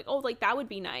idea of like, oh, like that would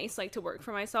be nice, like to work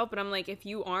for myself. But I'm like, if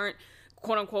you aren't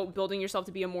quote unquote building yourself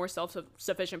to be a more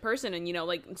self-sufficient person and,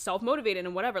 like self-motivated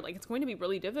and whatever, like it's going to be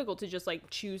really difficult to just like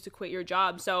choose to quit your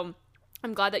job. So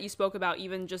I'm glad that you spoke about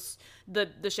even just the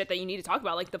shit that you need to talk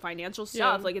about, like the financial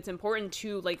stuff. Like it's important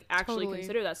to like actually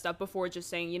consider that stuff before just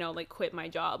saying, like quit my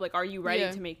job. Like, are you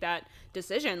ready to make that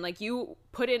decision? Like you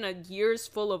put in a year's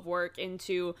full of work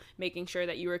into making sure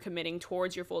that you were committing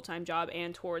towards your full-time job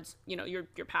and towards, your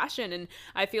passion. And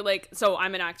I feel like, so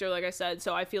I'm an actor, like I said,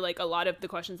 so I feel like a lot of the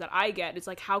questions that I get, it's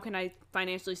like, how can I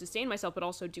financially sustain myself, but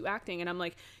also do acting? And I'm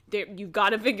like, you've got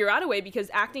to figure out a way, because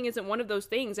acting isn't one of those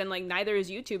things. And like, neither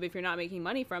is YouTube if you're not making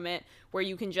money from it, where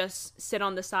you can just sit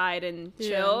on the side and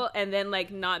chill and then like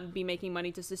not be making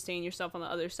money to sustain yourself on the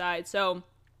other side. So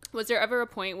was there ever a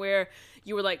point where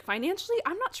you were like, financially,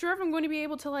 I'm not sure if I'm going to be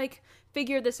able to like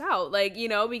figure this out, like,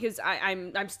 because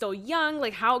I'm still young,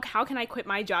 like how can I quit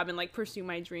my job and like pursue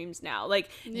my dreams now? Like,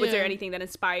 was there anything that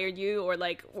inspired you,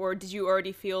 or did you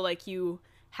already feel like you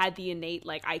had the innate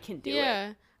like, I can do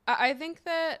it? I think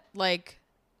that like,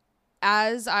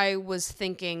 as I was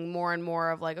thinking more and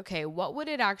more of like, okay, what would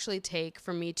it actually take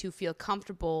for me to feel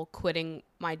comfortable quitting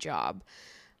my job?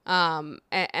 And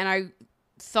I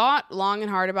thought long and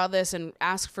hard about this and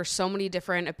asked for so many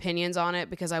different opinions on it,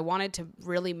 because I wanted to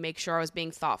really make sure I was being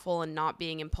thoughtful and not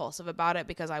being impulsive about it,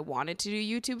 because I wanted to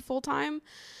do YouTube full time.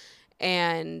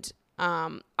 And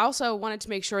I also wanted to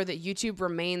make sure that YouTube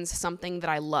remains something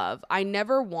that I love. I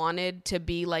never wanted to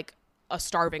be like a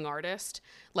starving artist.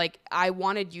 Like, I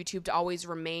wanted YouTube to always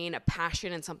remain a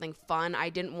passion and something fun. I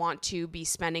didn't want to be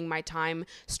spending my time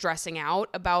stressing out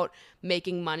about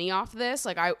making money off this.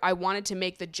 Like, I wanted to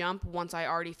make the jump once I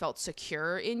already felt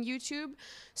secure in YouTube.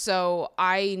 So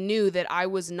I knew that I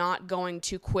was not going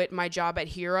to quit my job at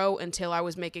Hero until I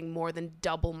was making more than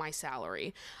double my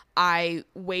salary. I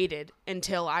waited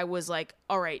until I was like,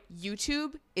 all right,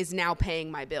 YouTube is now paying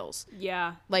my bills.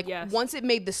 Yeah. Like, once it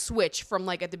made the switch from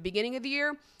like at the beginning of the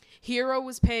year, Hero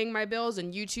was paying my bills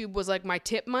and YouTube was like my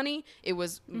tip money. It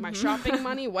was my shopping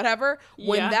money, whatever.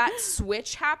 When that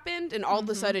switch happened and all of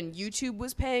a sudden YouTube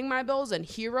was paying my bills and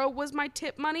Hero was my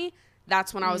tip money,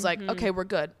 that's when I was like, okay, we're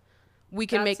good. We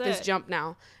can make this jump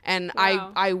now. And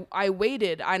I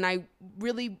waited, and I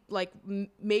really like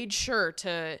made sure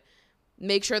to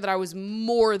make sure that I was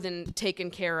more than taken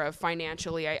care of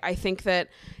financially. I think that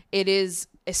it is,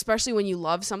 especially when you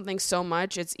love something so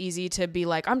much, it's easy to be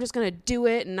like, I'm just going to do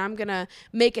it and I'm going to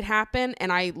make it happen.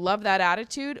 And I love that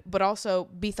attitude, but also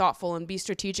be thoughtful and be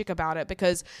strategic about it,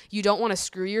 because you don't want to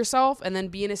screw yourself and then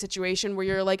be in a situation where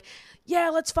you're like, yeah,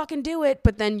 let's fucking do it.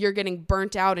 But then you're getting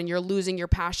burnt out and you're losing your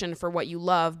passion for what you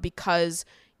love because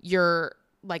your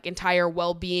like entire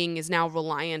well-being is now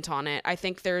reliant on it. I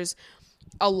think there's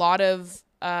a lot of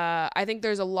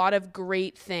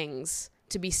great things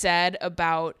to be said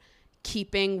about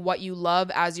keeping what you love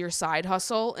as your side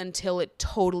hustle until it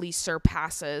totally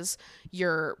surpasses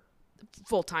your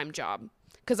full-time job.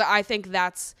 Because I think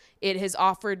it has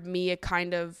offered me a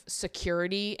kind of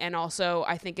security, and also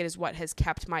I think it is what has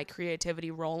kept my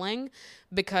creativity rolling,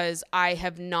 because I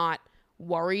have not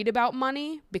worried about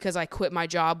money because I quit my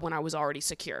job when I was already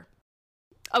secure.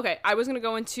 Okay, I was going to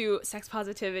go into sex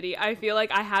positivity. I feel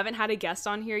like I haven't had a guest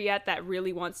on here yet that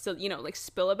really wants to, like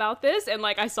spill about this. And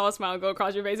like, I saw a smile go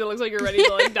across your face. It looks like you're ready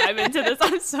to like dive into this.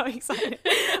 I'm so excited.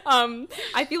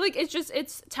 I feel like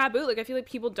it's taboo. Like, I feel like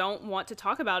people don't want to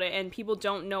talk about it and people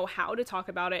don't know how to talk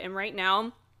about it. And right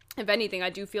now, if anything, I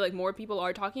do feel like more people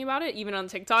are talking about it, even on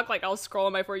TikTok. Like, I'll scroll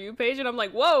on my For You page and I'm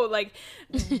like, whoa, like,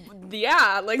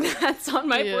 yeah, like that's on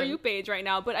my For You page right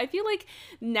now. But I feel like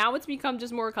now it's become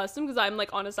just more accustomed, because I'm like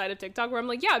on a side of TikTok where I'm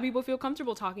like, yeah, people feel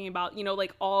comfortable talking about,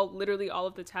 like literally all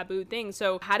of the taboo things.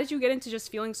 So how did you get into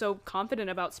just feeling so confident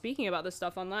about speaking about this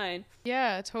stuff online?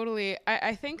 Yeah, totally.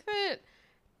 I think that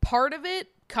part of it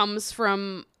comes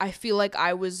from, I feel like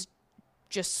I was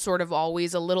just sort of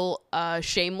always a little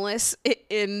shameless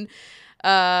in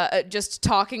just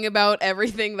talking about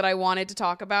everything that I wanted to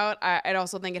talk about. I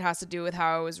also think it has to do with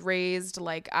how I was raised.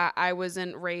 Like, I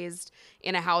wasn't raised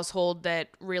in a household that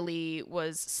really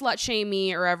was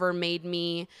slut-shamey or ever made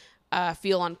me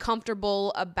feel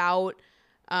uncomfortable about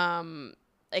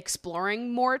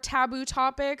exploring more taboo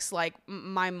topics. Like,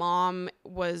 my mom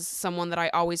was someone that I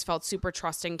always felt super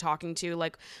trusting talking to.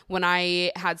 Like, when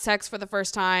I had sex for the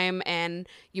first time, and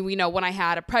when I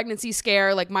had a pregnancy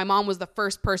scare, like, my mom was the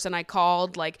first person I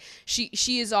called. Like,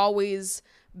 she has always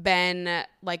been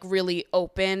like really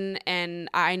open, and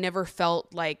I never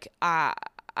felt like I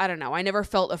don't know, I never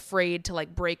felt afraid to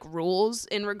like break rules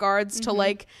in regards to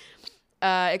like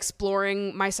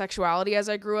exploring my sexuality as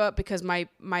I grew up, because my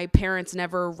parents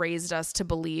never raised us to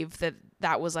believe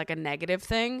that was like a negative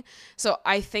thing. So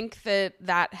I think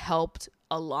that helped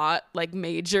a lot, like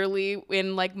majorly,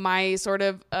 in like my sort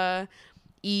of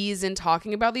ease in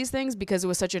talking about these things, because it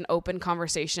was such an open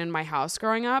conversation in my house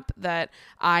growing up that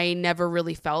I never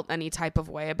really felt any type of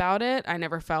way about it. I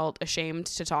never felt ashamed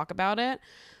to talk about it.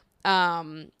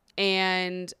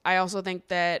 And I also think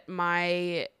that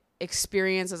my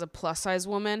experience as a plus size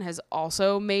woman has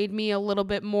also made me a little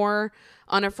bit more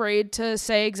unafraid to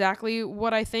say exactly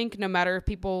what I think, no matter if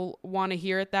people want to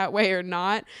hear it that way or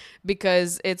not,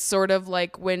 because it's sort of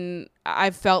like when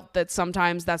I've felt that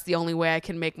sometimes that's the only way I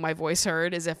can make my voice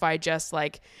heard, is if I just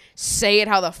like say it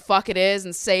how the fuck it is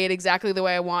and say it exactly the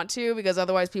way I want to, because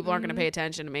otherwise people aren't going to pay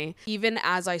attention to me. Even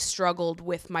as I struggled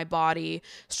with my body,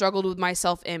 struggled with my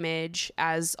self-image,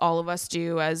 as all of us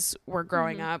do as we're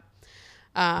growing up,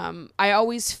 I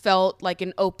always felt like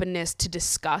an openness to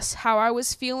discuss how I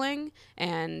was feeling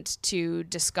and to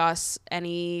discuss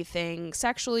anything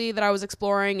sexually that I was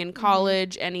exploring in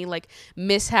college, any like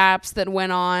mishaps that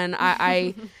went on.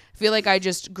 I feel like I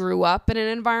just grew up in an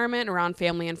environment around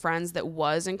family and friends that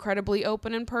was incredibly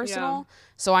open and personal.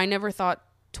 So I never thought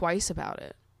twice about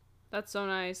it. That's so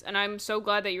nice. And I'm so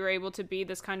glad that you're able to be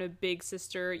this kind of big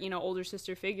sister, you know, older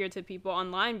sister figure to people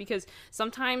online, because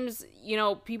sometimes, you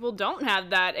know, people don't have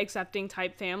that accepting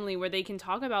type family where they can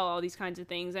talk about all these kinds of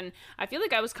things. And I feel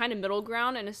like I was kind of middle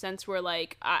ground in a sense where,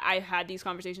 like, I had these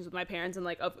conversations with my parents, and,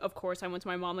 like, of course I went to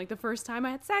my mom, like, the first time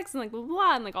I had sex and, like, blah, blah,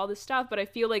 blah, and, like, all this stuff. But I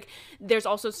feel like there's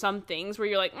also some things where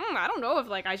you're like, I don't know if,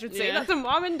 like, I should say that to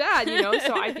mom and dad, you know?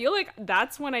 So I feel like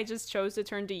that's when I just chose to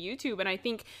turn to YouTube. And I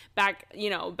think back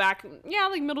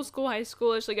like middle school, high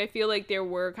schoolish, like I feel like there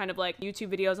were kind of like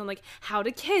YouTube videos on like how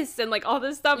to kiss and like all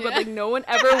this stuff, but like no one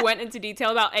ever went into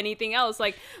detail about anything else,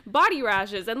 like body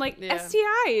rashes and like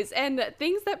STIs and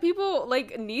things that people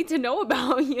like need to know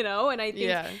about, you know? And I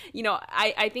think, you know,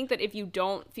 I think that if you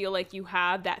don't feel like you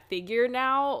have that figure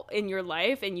now in your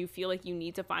life and you feel like you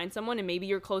need to find someone, and maybe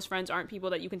your close friends aren't people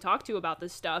that you can talk to about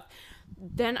this stuff,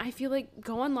 then I feel like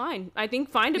go online. I think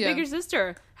find a bigger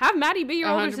sister. Have Maddie be your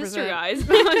 100%. Older sister, guys.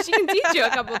 She can teach you a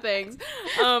couple things.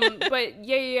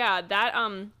 But that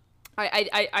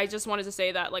I just wanted to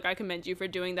say that, like, I commend you for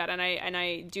doing that, and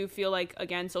I do feel like,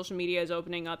 again, social media is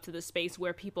opening up to the space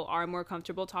where people are more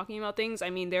comfortable talking about things. I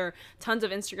mean, there are tons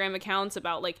of Instagram accounts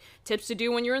about like tips to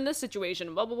do when you're in this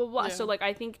situation, blah blah blah blah. So like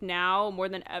I think now more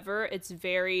than ever it's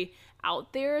very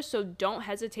out there, so don't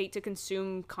hesitate to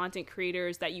consume content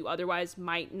creators that you otherwise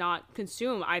might not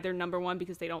consume, either number one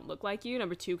because they don't look like you,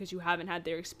 number two because you haven't had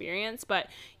their experience, but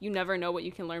you never know what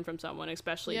you can learn from someone,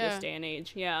 especially this day and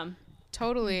age.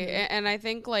 Totally. And I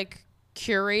think like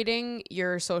curating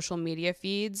your social media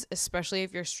feeds, especially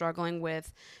if you're struggling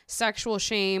with sexual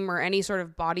shame or any sort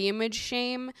of body image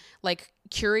shame, like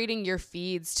curating your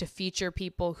feeds to feature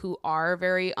people who are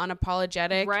very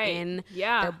unapologetic in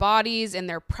their bodies and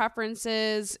their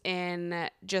preferences, and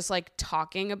just like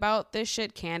talking about this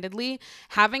shit candidly,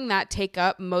 having that take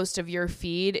up most of your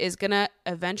feed is gonna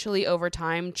eventually over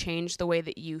time change the way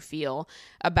that you feel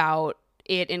about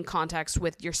it in context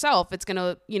with yourself. It's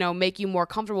gonna, you know, make you more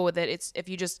comfortable with it. It's if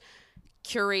you just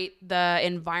curate the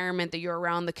environment that you're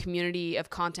around, the community of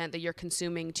content that you're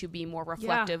consuming to be more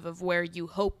reflective of where you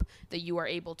hope that you are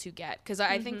able to get. Because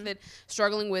I think that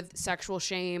struggling with sexual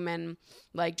shame and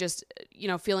like just, you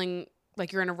know, feeling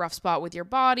like you're in a rough spot with your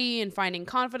body and finding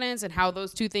confidence and how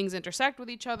those two things intersect with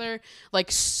each other,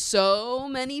 like so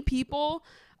many people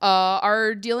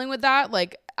are dealing with that.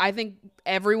 Like I think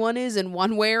everyone is in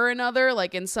one way or another,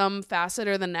 like in some facet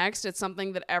or the next. It's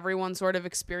something that everyone sort of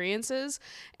experiences,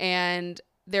 and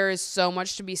there is so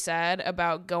much to be said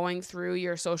about going through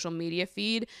your social media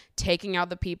feed, taking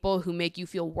out the people who make you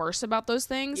feel worse about those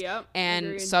things,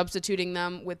 and substituting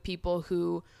them with people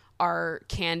who are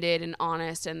candid and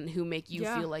honest and who make you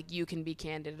feel like you can be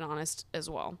candid and honest as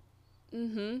well.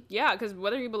 Yeah, because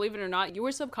whether you believe it or not, you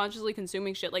were subconsciously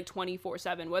consuming shit like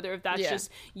 24/7, whether if that's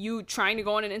just you trying to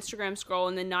go on an Instagram scroll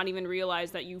and then not even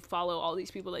realize that you follow all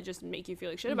these people that just make you feel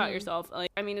like shit about yourself.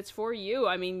 Like, I mean, it's for you.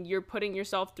 I mean, you're putting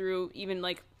yourself through, even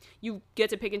like you get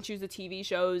to pick and choose the TV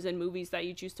shows and movies that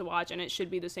you choose to watch, and it should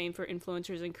be the same for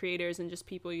influencers and creators and just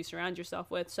people you surround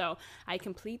yourself with. So I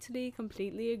completely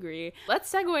agree.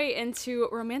 Let's segue into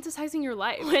romanticizing your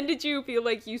life. When did you feel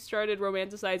like you started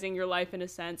romanticizing your life in a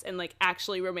sense, and like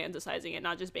actually romanticizing it,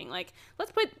 not just being like,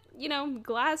 let's put, you know,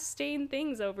 glass stained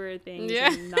things over things,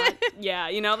 and not,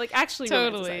 you know, like actually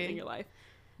romanticizing your life?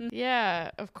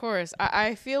 Yeah, of course.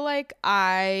 I feel like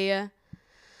as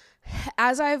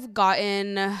I've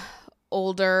gotten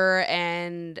older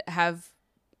and have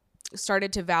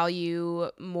started to value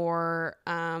more,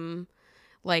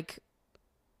 like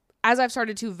as I've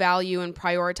started to value and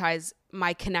prioritize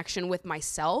my connection with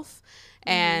myself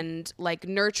and like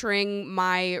nurturing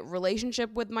my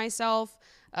relationship with myself,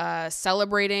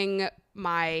 celebrating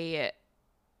my,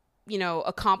 you know,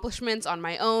 accomplishments on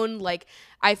my own. Like,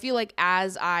 I feel like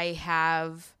as I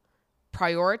have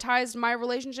prioritized my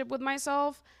relationship with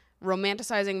myself,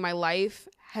 romanticizing my life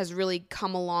has really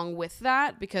come along with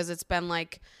that, because it's been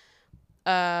like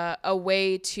a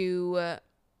way to,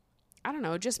 I don't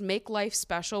know, just make life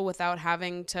special without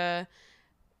having to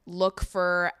look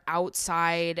for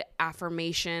outside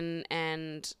affirmation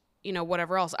and, you know,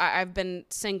 whatever else. I've been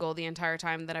single the entire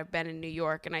time that I've been in New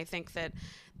York, and I think that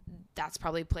that's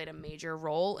probably played a major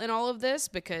role in all of this,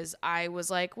 because I was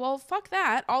like, well, fuck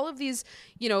that. All of these,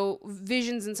 you know,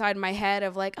 visions inside my head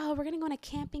of like, oh, we're going to go on a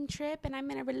camping trip and I'm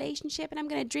in a relationship and I'm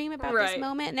going to dream about this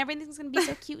moment and everything's going to be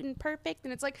so cute and perfect.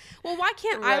 And it's like, well, why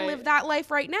can't I live that life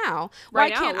right now? Why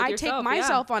can't I take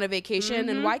myself on a vacation?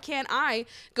 And why can't I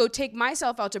go take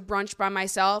myself out to brunch by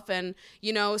myself and,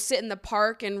 you know, sit in the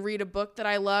park and read a book that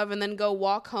I love and then go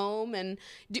walk home? And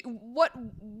what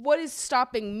is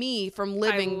stopping me from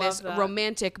living this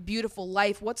romantic, beautiful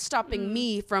life? What's stopping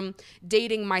me from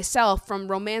dating myself, from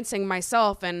romancing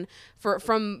myself, and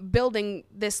from building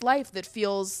this life that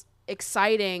feels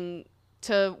exciting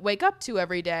to wake up to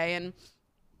every day? And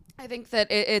I think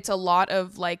that it's a lot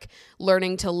of like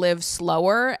learning to live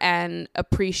slower and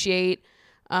appreciate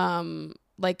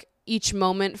like each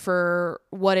moment for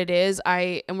what it is.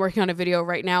 I am working on a video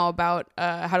right now about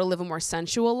how to live a more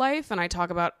sensual life. And I talk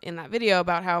about in that video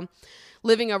about how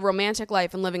living a romantic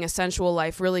life and living a sensual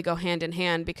life really go hand in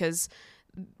hand, because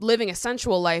living a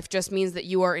sensual life just means that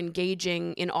you are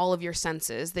engaging in all of your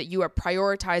senses, that you are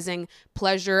prioritizing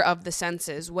pleasure of the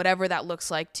senses, whatever that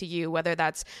looks like to you, whether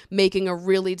that's making a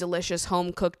really delicious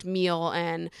home cooked meal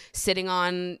and sitting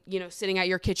at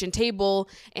your kitchen table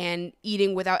and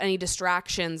eating without any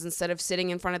distractions instead of sitting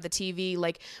in front of the TV.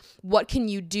 Like, what can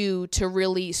you do to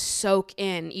really soak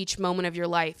in each moment of your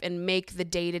life and make the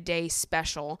day-to-day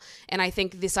special? And I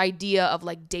think this idea of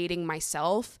like dating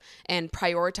myself and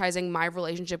prioritizing my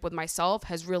relationship with myself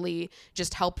has really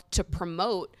just helped to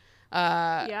promote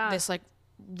this like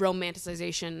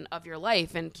romanticization of your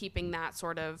life and keeping that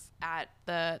sort of at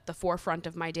the forefront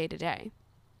of my day-to-day.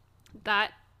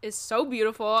 That is so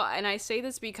beautiful. And I say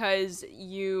this because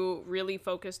you really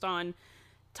focused on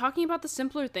talking about the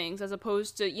simpler things, as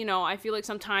opposed to, I feel like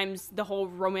sometimes the whole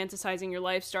romanticizing your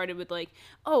life started with like,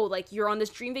 oh, like you're on this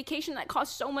dream vacation that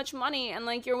costs so much money and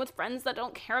like you're with friends that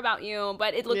don't care about you,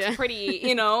 but it looks pretty,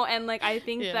 and like I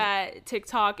think that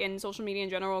TikTok and social media in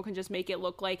general can just make it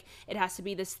look like it has to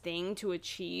be this thing to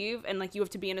achieve, and like you have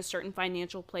to be in a certain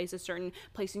financial place, a certain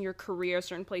place in your career, a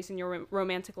certain place in your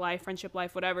romantic life, friendship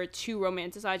life, whatever, to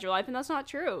romanticize your life. And that's not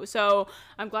true. So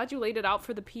I'm glad you laid it out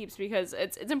for the peeps, because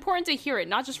it's important to hear it,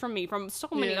 not just from me, from so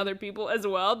many other people as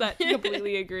well that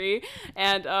completely agree.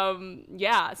 And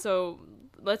so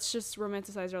let's just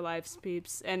romanticize our lives,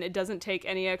 peeps. And it doesn't take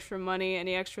any extra money,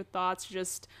 any extra thoughts,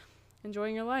 just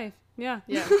enjoying your life. Yeah.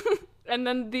 And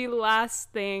then the last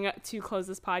thing to close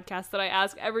this podcast that I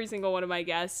ask every single one of my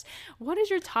guests: what is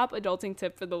your top adulting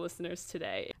tip for the listeners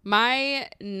today? My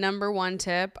number one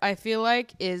tip, I feel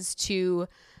like, is to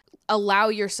allow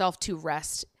yourself to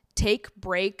rest. Take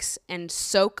breaks and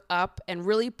soak up and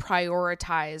really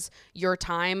prioritize your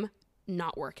time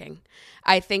not working.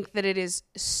 I think that it is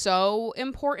so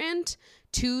important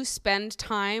to spend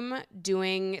time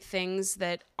doing things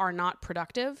that are not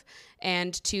productive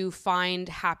and to find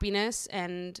happiness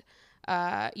and,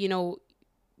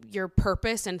 your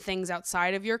purpose and things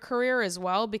outside of your career as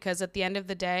well. Because at the end of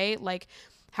the day, like,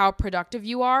 how productive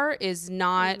you are is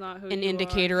not an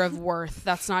indicator of worth.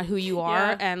 That's not who you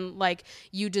are. And like,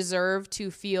 you deserve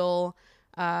to feel,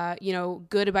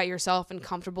 good about yourself and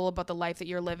comfortable about the life that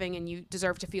you're living. And you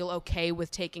deserve to feel okay with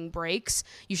taking breaks.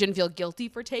 You shouldn't feel guilty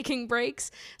for taking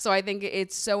breaks. So I think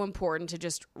it's so important to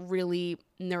just really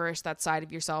nourish that side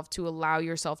of yourself, to allow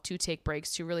yourself to take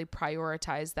breaks, to really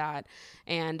prioritize that,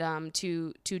 and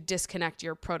to disconnect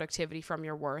your productivity from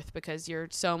your worth, because you're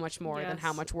so much more than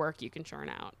how much work you can churn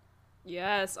out.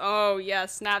 Yes. Oh,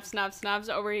 yes. Snaps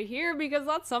over here, because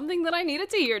that's something that I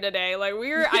needed to hear today. Like,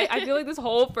 I feel like this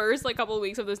whole first like couple of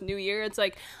weeks of this new year, it's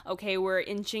like, okay, we're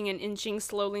inching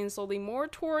slowly more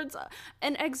towards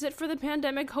an exit for the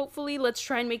pandemic. Hopefully, let's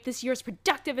try and make this year as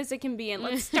productive as it can be, and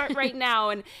let's start right now.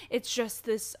 And it's just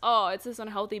this, it's this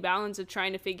unhealthy balance of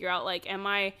trying to figure out, like, am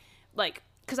I like,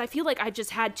 because I feel like I've just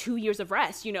had 2 years of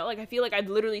rest, like I feel like I've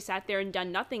literally sat there and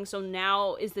done nothing. So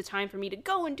now is the time for me to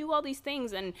go and do all these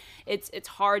things. And it's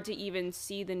hard to even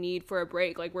see the need for a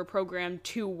break. Like, we're programmed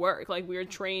to work. Like, we're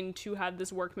trained to have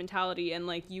this work mentality, and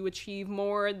like, you achieve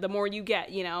more the more you get,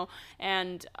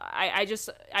 and I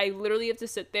literally have to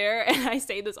sit there, and I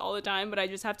say this all the time, but I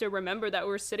just have to remember that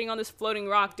we're sitting on this floating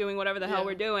rock doing whatever the hell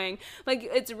we're doing. Like,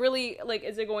 it's really like,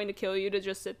 is it going to kill you to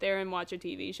just sit there and watch a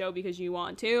TV show because you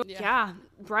want to? Yeah.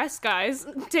 Rest, guys.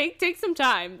 Take some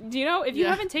time. If you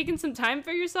haven't taken some time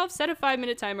for yourself, set a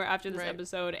 5-minute timer after this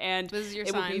episode, and this is your it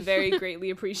sign. will be very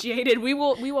greatly appreciated. We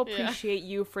will appreciate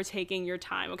you for taking your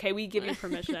time. Okay, we give you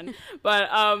permission. But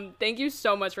thank you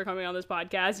so much for coming on this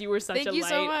podcast. You were such a light. Thank you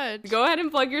so much. Go ahead and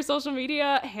plug your social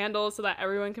media handles so that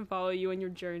everyone can follow you in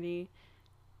your journey.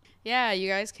 Yeah, you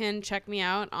guys can check me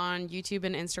out on YouTube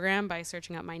and Instagram by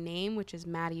searching up my name, which is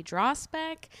Maddie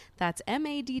Drogsbeck. That's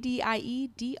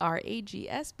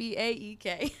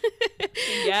MADDIEDRAGSBAEK.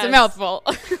 It's a mouthful.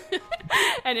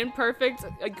 And in perfect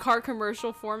car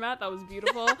commercial format. That was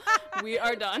beautiful. We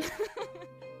are done.